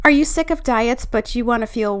Are you sick of diets, but you want to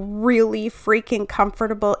feel really freaking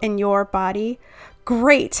comfortable in your body?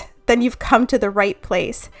 Great, then you've come to the right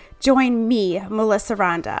place. Join me, Melissa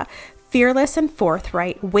Randa, fearless and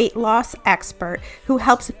forthright weight loss expert who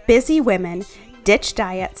helps busy women ditch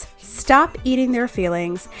diets, stop eating their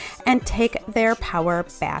feelings, and take their power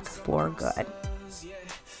back for good.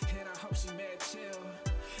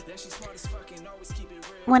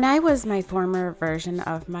 When I was my former version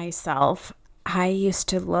of myself, I used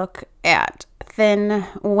to look at thin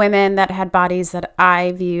women that had bodies that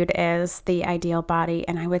I viewed as the ideal body,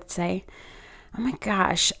 and I would say, oh my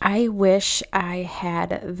gosh, I wish I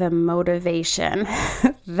had the motivation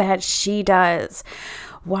that she does.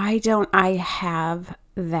 Why don't I have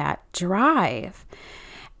that drive?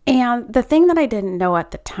 And the thing that I didn't know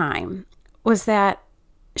at the time was that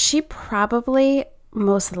she probably,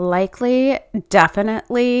 most likely,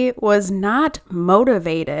 definitely was not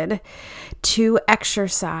motivated to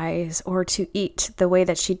exercise or to eat the way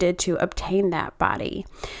that she did to obtain that body.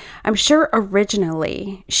 I'm sure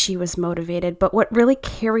originally she was motivated, but what really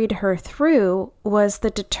carried her through was the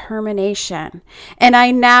determination. And I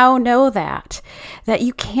now know that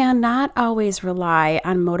you cannot always rely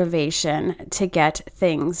on motivation to get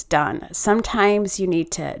things done. Sometimes you need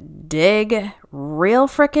to dig real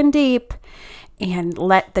freaking deep and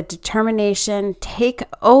let the determination take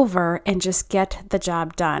over and just get the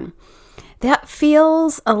job done. That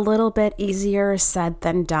feels a little bit easier said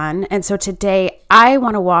than done. And so today I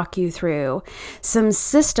want to walk you through some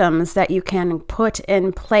systems that you can put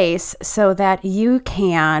in place so that you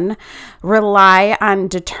can rely on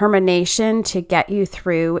determination to get you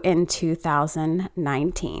through in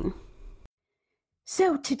 2019.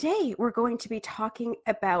 So today we're going to be talking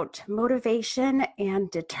about motivation and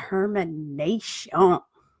determination.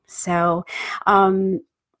 So,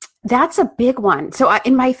 that's a big one. So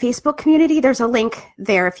in my Facebook community, there's a link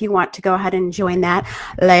there if you want to go ahead and join that.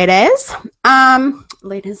 Ladies,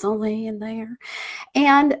 ladies only in there.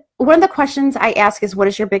 And one of the questions I ask is, what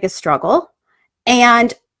is your biggest struggle?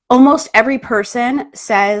 And almost every person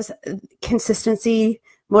says consistency,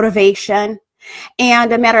 motivation.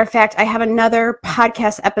 And a matter of fact, I have another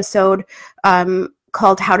podcast episode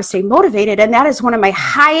called How to Stay Motivated. And that is one of my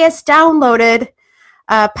highest downloaded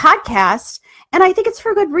podcasts. And I think it's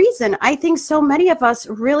for good reason. I think so many of us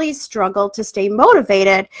really struggle to stay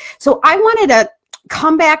motivated. So I wanted to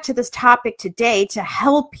come back to this topic today to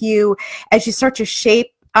help you as you start to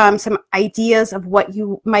shape some ideas of what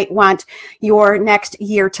you might want your next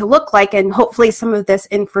year to look like. And hopefully some of this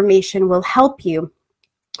information will help you.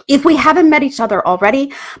 If we haven't met each other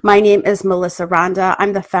already, my name is Melissa Randa.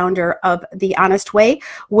 I'm the founder of The Honest Way,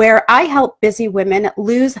 where I help busy women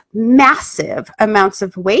lose massive amounts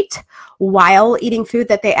of weight while eating food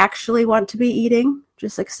that they actually want to be eating.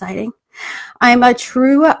 Just exciting. I'm a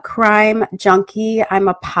true crime junkie. I'm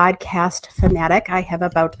a podcast fanatic. I have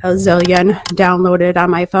about a zillion downloaded on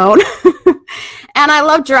my phone. And I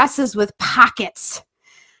love dresses with pockets.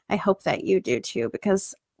 I hope that you do too,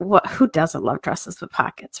 because who doesn't love dresses with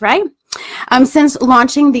pockets, right? Since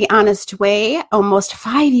launching The Honest Way almost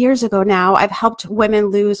 5 years ago now, I've helped women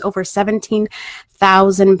lose over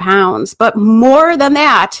 17,000 pounds. But more than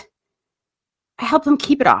that, I help them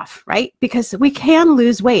keep it off, right? Because we can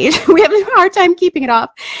lose weight. We have a hard time keeping it off.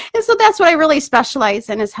 And so that's what I really specialize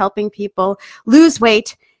in, is helping people lose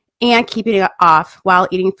weight and keeping it off while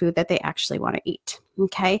eating food that they actually want to eat.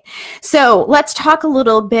 Okay, so let's talk a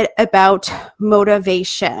little bit about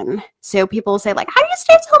motivation. So people say, like, how do you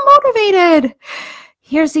stay so motivated?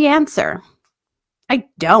 Here's the answer. I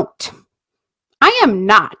don't. I am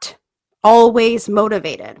not always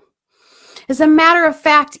motivated. As a matter of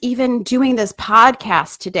fact, even doing this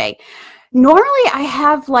podcast today, normally I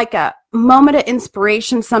have like a moment of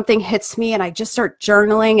inspiration, something hits me and I just start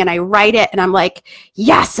journaling and I write it and I'm like,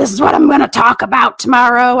 yes, this is what I'm going to talk about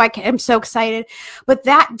tomorrow. I'm so excited. But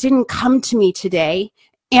that didn't come to me today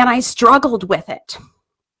and I struggled with it.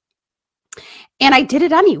 And I did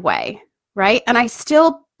it anyway, right? And I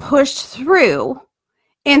still pushed through.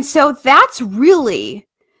 And so that's really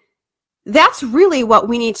what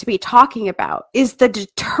we need to be talking about, is the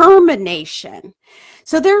determination.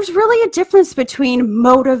 So there's really a difference between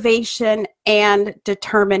motivation and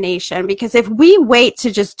determination, because if we wait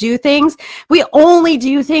to just do things, we only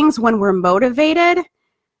do things when we're motivated.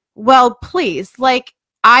 Well, please, like,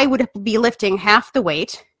 I would be lifting half the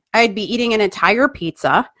weight. I'd be eating an entire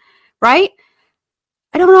pizza, right?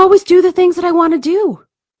 I don't always do the things that I want to do.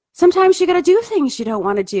 Sometimes you got to do things you don't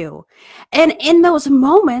want to do. And in those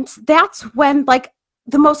moments, that's when, like,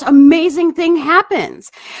 the most amazing thing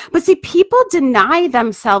happens. But see, people deny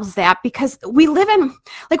themselves that because we live in,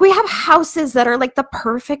 like, we have houses that are like the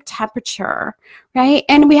perfect temperature, right?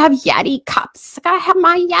 And we have Yeti cups. I gotta have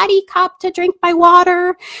my Yeti cup to drink my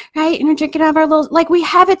water, right? And we're drinking out of our little, like, we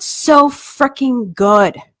have it so freaking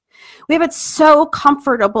good. We have it so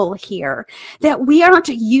comfortable here that we aren't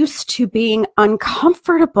used to being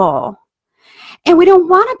uncomfortable. And we don't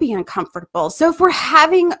want to be uncomfortable. So if we're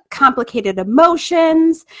having complicated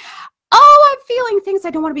emotions, I'm feeling things I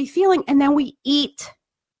don't want to be feeling, and then we eat,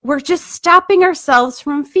 we're just stopping ourselves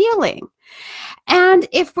from feeling. And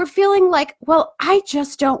if we're feeling like, well, I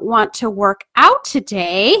just don't want to work out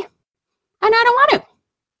today, and I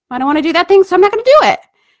don't want to do that thing, so I'm not going to do it,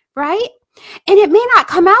 right? And it may not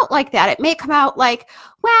come out like that. It may come out like,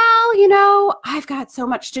 well, I've got so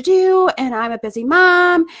much to do and I'm a busy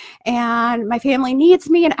mom and my family needs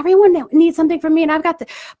me and everyone needs something from me and I've got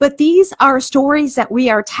but these are stories that we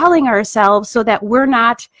are telling ourselves so that we're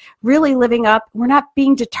not really living up. We're not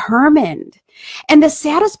being determined. And the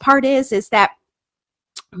saddest part is that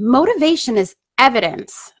motivation is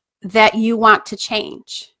evidence that you want to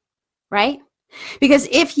change, right? Because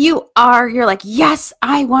if you're like, yes,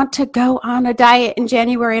 I want to go on a diet in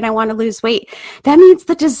January and I want to lose weight, that means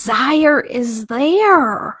the desire is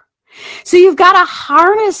there. So you've got to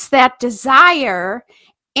harness that desire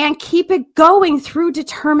and keep it going through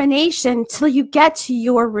determination till you get to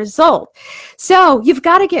your result. So you've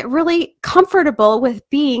got to get really comfortable with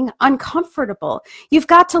being uncomfortable. You've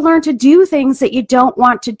got to learn to do things that you don't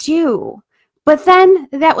want to do. But then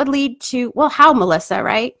that would lead to, well, how, Melissa,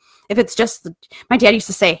 right? If it's just, my dad used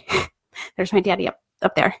to say, there's my daddy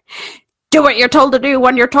up there, do what you're told to do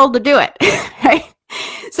when you're told to do it, right?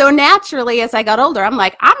 So naturally, as I got older, I'm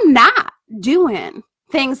like, I'm not doing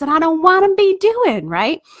things that I don't want to be doing,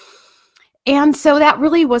 right? And so that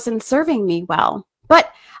really wasn't serving me well. But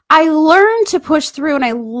I learned to push through and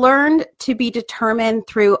I learned to be determined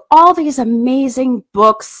through all these amazing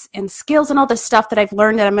books and skills and all the stuff that I've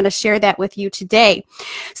learned, and I'm going to share that with you today.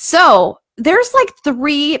 So there's like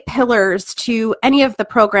 3 pillars to any of the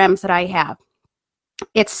programs that I have.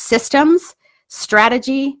 It's systems,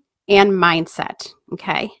 strategy, and mindset.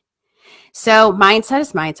 Okay. So mindset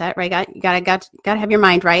is mindset, right? You gotta have your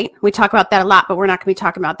mind right. We talk about that a lot, but we're not going to be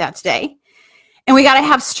talking about that today. And we got to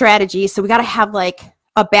have strategy. So we got to have like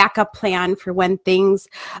a backup plan for when things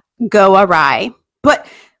go awry. But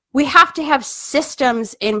we have to have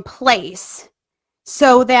systems in place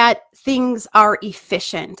so that things are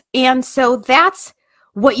efficient. And so that's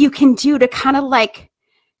what you can do to kind of like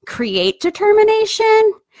create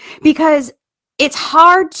determination, because it's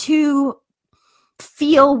hard to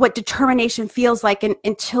feel what determination feels like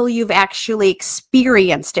until you've actually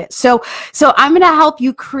experienced it. So I'm going to help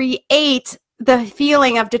you create the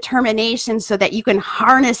feeling of determination so that you can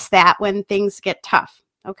harness that when things get tough.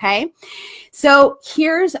 Okay. So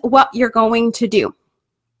here's what you're going to do.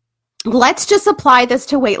 Let's just apply this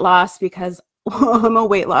to weight loss because I'm a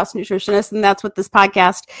weight loss nutritionist and that's what this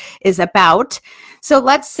podcast is about. So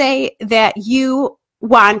let's say that you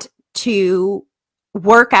want to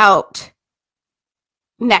work out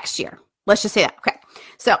next year. Let's just say that. Okay.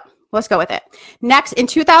 So let's go with it. Next, in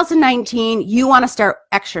 2019, you want to start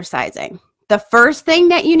exercising. The first thing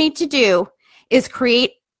that you need to do is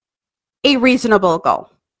create a reasonable goal.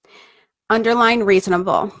 Underline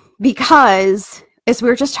reasonable, because as we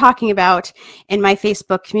were just talking about in my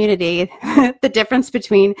Facebook community, the difference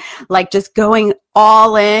between like just going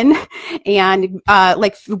all in and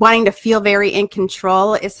like wanting to feel very in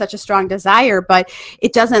control is such a strong desire, but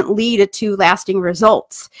it doesn't lead to lasting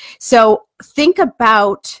results. So think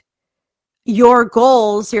about your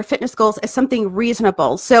goals, your fitness goals, as something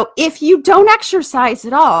reasonable. So if you don't exercise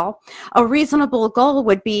at all, a reasonable goal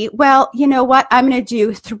would be, well, you know what? I'm going to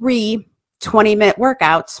do 3 20-minute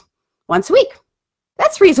workouts once a week.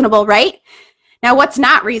 That's reasonable, right? Now, what's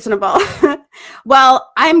not reasonable?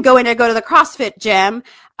 Well, I'm going to go to the CrossFit gym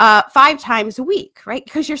 5 times a week, right?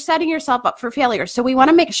 Because you're setting yourself up for failure. So we want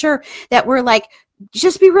to make sure that we're like,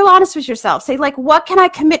 just be real honest with yourself. Say like, what can I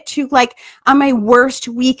commit to like on my worst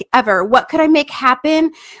week ever? What could I make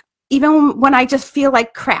happen even when I just feel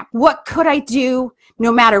like crap? What could I do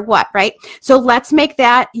no matter what, right? So let's make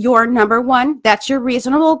that your number one. That's your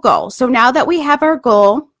reasonable goal. So now that we have our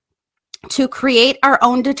goal to create our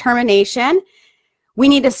own determination, we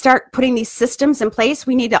need to start putting these systems in place.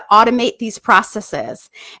 We need to automate these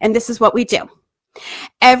processes. And this is what we do.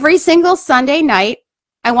 Every single Sunday night,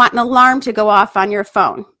 I want an alarm to go off on your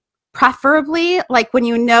phone. Preferably like when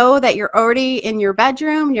you know that you're already in your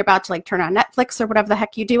bedroom, you're about to like turn on Netflix or whatever the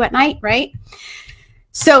heck you do at night, right?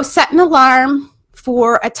 So set an alarm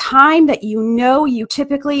for a time that you know you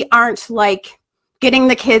typically aren't like getting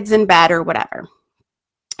the kids in bed or whatever.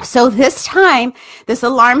 So this time, this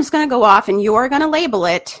alarm's going to go off and you're going to label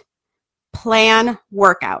it plan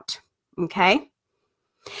workout. Okay?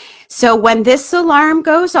 So when this alarm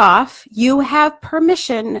goes off, you have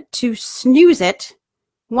permission to snooze it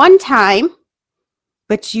one time,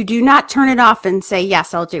 but you do not turn it off and say,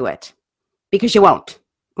 yes, I'll do it, because you won't.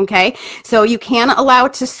 Okay? So you can allow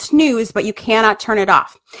it to snooze, but you cannot turn it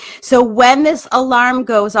off. So when this alarm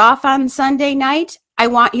goes off on Sunday night, I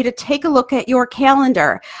want you to take a look at your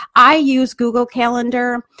calendar. I use Google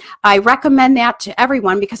Calendar. I recommend that to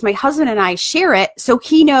everyone because my husband and I share it, so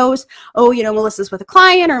he knows, oh, you know, Melissa's with a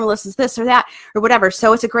client, or Melissa's this or that or whatever.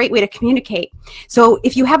 So it's a great way to communicate. So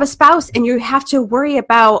if you have a spouse and you have to worry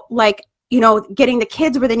about, like, you know, getting the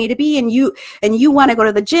kids where they need to be, and you want to go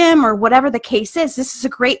to the gym or whatever the case is, this is a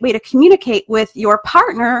great way to communicate with your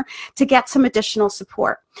partner to get some additional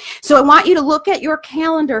support. So I want you to look at your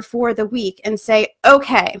calendar for the week and say,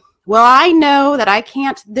 okay, well, I know that I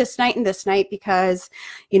can't this night and this night because,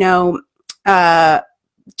 you know,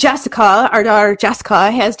 Jessica, our daughter Jessica,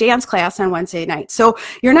 has dance class on Wednesday night. So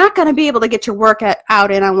you're not going to be able to get your workout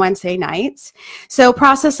out in on Wednesday nights. So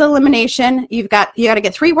process elimination, you got to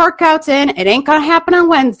get 3 workouts in. It ain't going to happen on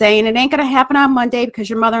Wednesday, and it ain't going to happen on Monday because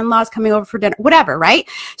your mother-in-law is coming over for dinner, whatever, right?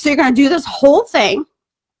 So you're going to do this whole thing.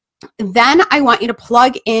 Then I want you to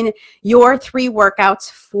plug in your 3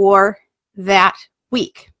 workouts for that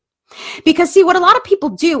week. Because see, what a lot of people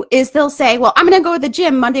do is they'll say, well, I'm going to go to the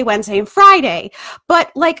gym Monday, Wednesday, and Friday.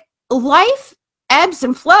 But like, life ebbs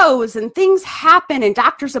and flows and things happen, and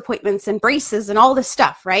doctor's appointments and braces and all this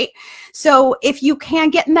stuff, right? So if you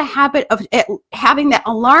can get in the habit of having that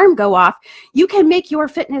alarm go off, you can make your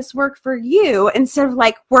fitness work for you instead of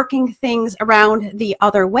like working things around the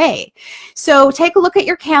other way. So take a look at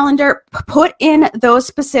your calendar, put in those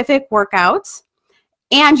specific workouts,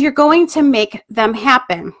 and you're going to make them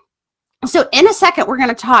happen. So in a second, we're going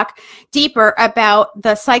to talk deeper about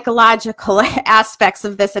the psychological aspects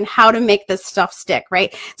of this and how to make this stuff stick,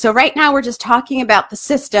 right? So right now, we're just talking about the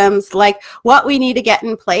systems, like what we need to get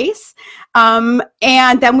in place, and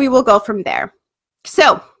then we will go from there.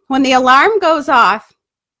 So when the alarm goes off,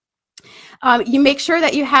 you make sure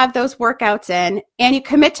that you have those workouts in and you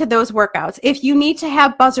commit to those workouts. If you need to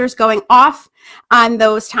have buzzers going off on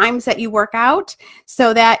those times that you work out,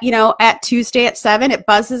 so that, you know, at Tuesday at 7, it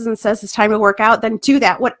buzzes and says it's time to work out, then do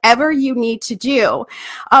that, whatever you need to do.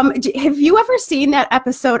 Have you ever seen that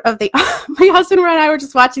episode of my husband and I were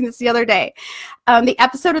just watching this the other day, the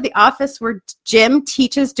episode of The Office where Jim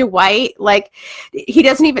teaches Dwight, like, Dwight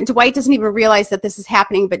doesn't even realize that this is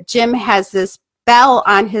happening, but Jim has this bell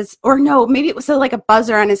on his, or no, maybe it was like a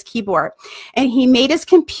buzzer on his keyboard, and he made his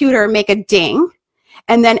computer make a ding,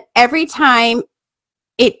 and then every time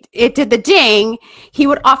it did the ding, he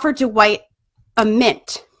would offer Dwight a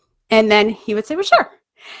mint, and then he would say, well, sure.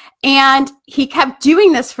 And he kept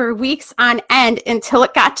doing this for weeks on end until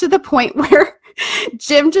it got to the point where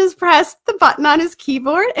Jim just pressed the button on his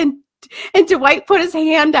keyboard, and Dwight put his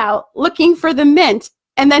hand out looking for the mint,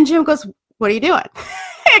 and then Jim goes, what are you doing?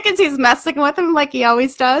 Because he's messing with him like he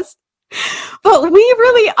always does. But we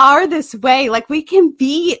really are this way. Like, we can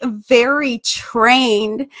be very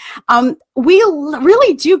trained. We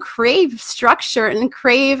really do crave structure and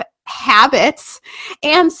crave habits.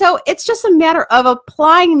 And so it's just a matter of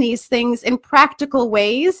applying these things in practical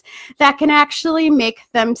ways that can actually make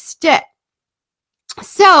them stick.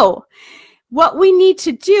 So what we need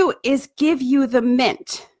to do is give you the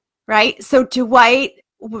mint, right? So Dwight,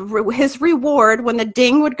 his reward when the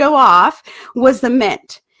ding would go off was the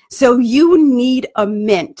mint. So you need a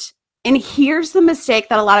mint. And here's the mistake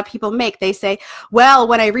that a lot of people make. They say, well,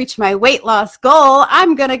 when I reach my weight loss goal,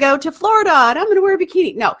 I'm going to go to Florida and I'm going to wear a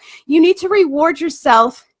bikini. No, you need to reward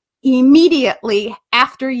yourself immediately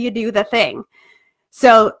after you do the thing.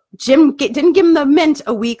 So Jim didn't give him the mint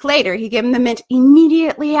a week later. He gave him the mint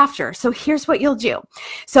immediately after. So here's what you'll do.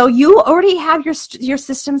 So you already have your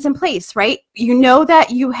systems in place, right? You know that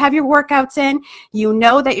you have your workouts in. You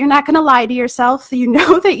know that you're not going to lie to yourself. You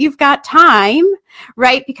know that you've got time,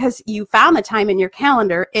 right? Because you found the time in your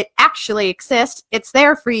calendar. It actually exists. It's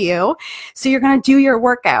there for you. So you're going to do your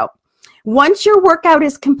workout. Once your workout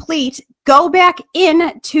is complete, go back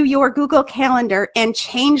into your Google Calendar and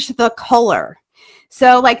change the color.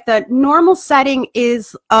 So like the normal setting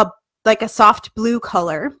is like a soft blue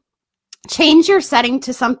color. Change your setting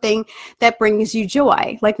to something that brings you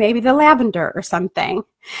joy, like maybe the lavender or something.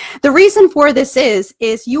 The reason for this is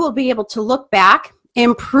you will be able to look back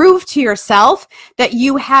and prove to yourself that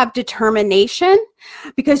you have determination,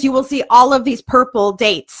 because you will see all of these purple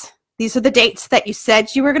dates, These are the dates that you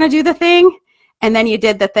said you were going to do the thing. And then you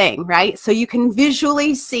did the thing, right? So you can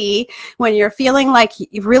visually see when you're feeling like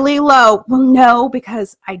you're really low. Well, no,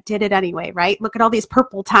 because I did it anyway, right? Look at all these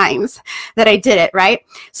purple times that I did it, right?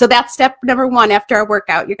 So that's step number one after a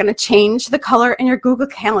workout. You're going to change the color in your Google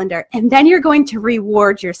Calendar, and then you're going to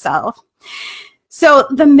reward yourself. So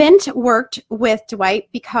the mint worked with Dwight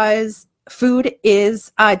because food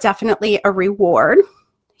is definitely a reward.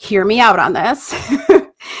 Hear me out on this.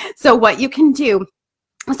 So what you can do.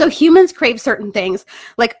 So humans crave certain things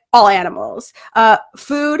like all animals,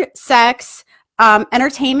 food, sex,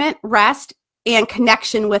 entertainment, rest, and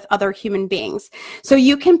connection with other human beings. So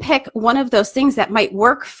you can pick one of those things that might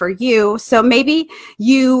work for you. So maybe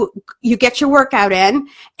you get your workout in,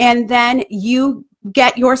 and then you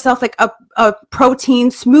get yourself like a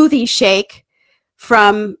protein smoothie shake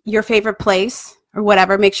from your favorite place or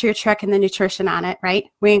whatever. Make sure you're checking the nutrition on it, right?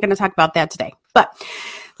 We ain't going to talk about that today. But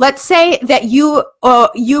let's say that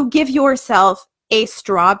you give yourself a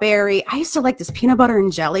strawberry. I used to like this peanut butter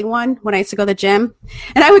and jelly one when I used to go to the gym,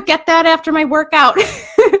 and I would get that after my workout.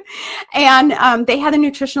 And they had the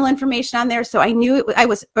nutritional information on there, so I knew I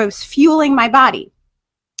was fueling my body.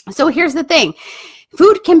 So here's the thing.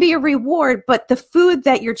 Food can be a reward, but the food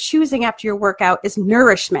that you're choosing after your workout is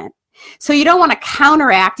nourishment. So you don't want to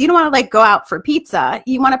counteract. You don't want to like go out for pizza.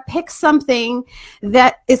 You want to pick something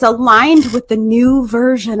that is aligned with the new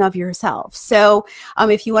version of yourself. So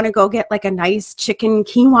if you want to go get like a nice chicken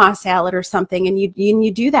quinoa salad or something, and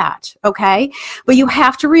you do that, okay? But you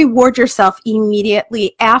have to reward yourself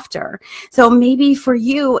immediately after. So maybe for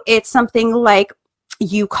you, it's something like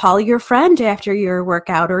you call your friend after your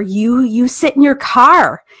workout, or you sit in your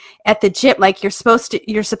car at the gym, like you're supposed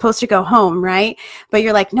to go home, right? But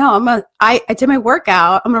you're like, no, I did my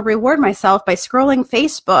workout. I'm going to reward myself by scrolling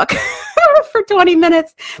Facebook for 20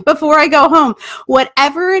 minutes before I go home.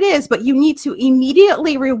 Whatever it is, but you need to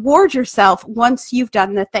immediately reward yourself once you've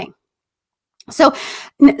done the thing. So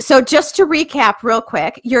just to recap real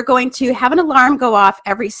quick, you're going to have an alarm go off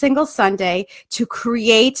every single Sunday to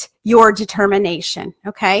create your determination,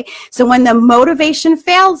 okay? So when the motivation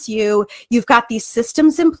fails you, you've got these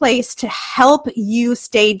systems in place to help you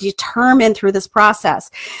stay determined through this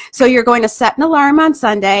process. So you're going to set an alarm on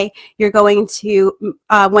Sunday. You're going to,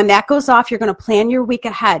 when that goes off, you're going to plan your week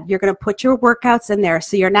ahead. You're going to put your workouts in there.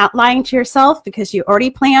 So you're not lying to yourself because you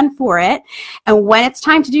already planned for it. And when it's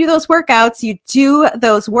time to do those workouts, you do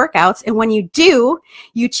those workouts. And when you do,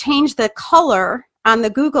 you change the color on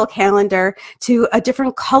the Google Calendar to a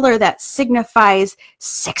different color that signifies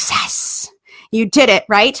success. You did it,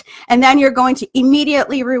 right? And then you're going to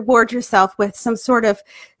immediately reward yourself with some sort of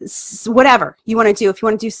whatever you want to do. If you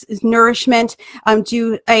want to do nourishment,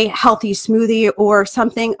 do a healthy smoothie or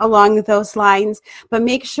something along those lines. But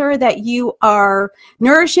make sure that you are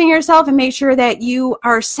nourishing yourself, and make sure that you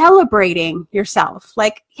are celebrating yourself.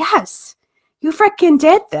 Like, yes, you freaking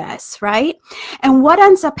did this, right? And what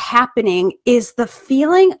ends up happening is the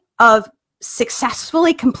feeling of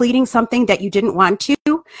successfully completing something that you didn't want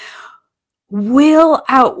to will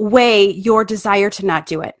outweigh your desire to not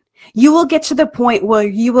do it. You will get to the point where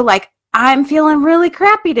you will like, I'm feeling really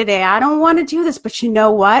crappy today. I don't want to do this. But you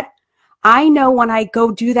know what? I know when I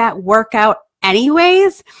go do that workout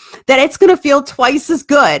anyways, that it's going to feel twice as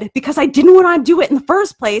good because I didn't want to do it in the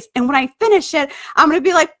first place. And when I finish it, I'm going to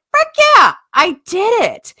be like, frick yeah, I did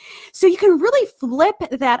it. So you can really flip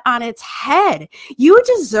that on its head. You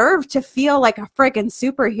deserve to feel like a friggin'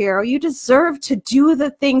 superhero. You deserve to do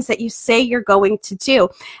the things that you say you're going to do.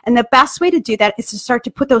 And the best way to do that is to start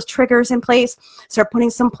to put those triggers in place, start putting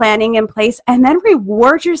some planning in place, and then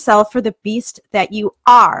reward yourself for the beast that you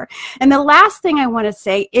are. And the last thing I want to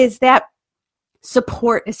say is that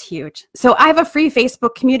support is huge. So I have a free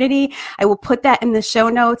Facebook community. I will put that in the show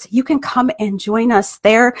notes. You can come and join us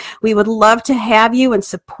there. We would love to have you and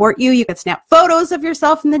support you. You can snap photos of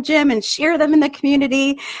yourself in the gym and share them in the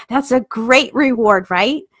community. That's a great reward,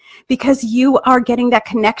 right? Because you are getting that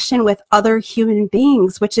connection with other human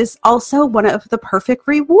beings, which is also one of the perfect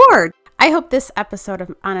rewards. I hope this episode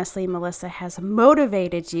of Honestly Melissa has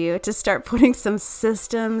motivated you to start putting some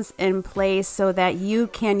systems in place so that you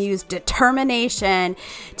can use determination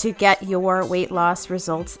to get your weight loss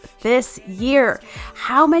results this year.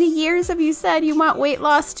 How many years have you said you want weight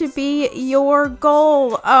loss to be your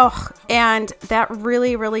goal? Oh, and that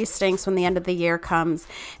really, really stinks when the end of the year comes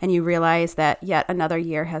and you realize that yet another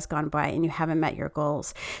year has gone by and you haven't met your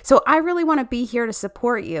goals. So I really want to be here to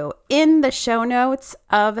support you. In the show notes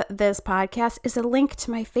of this podcast is a link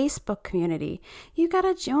to my Facebook community. You got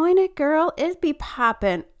to join it, girl. It'd be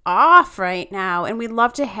popping off right now, and we'd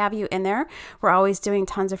love to have you in there. We're always doing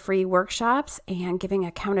tons of free workshops and giving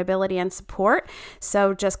accountability and support.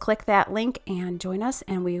 So just click that link and join us,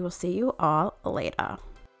 and we will see you all later.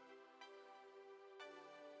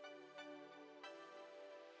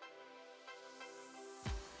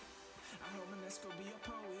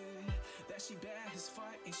 She bad, his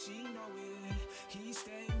fight, and she know it. He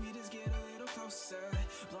stay, we just get a little closer.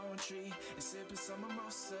 Blowing tree and sipping some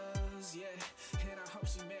mimosas, yeah. And I hope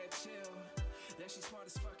she mad chill. That she smart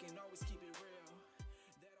as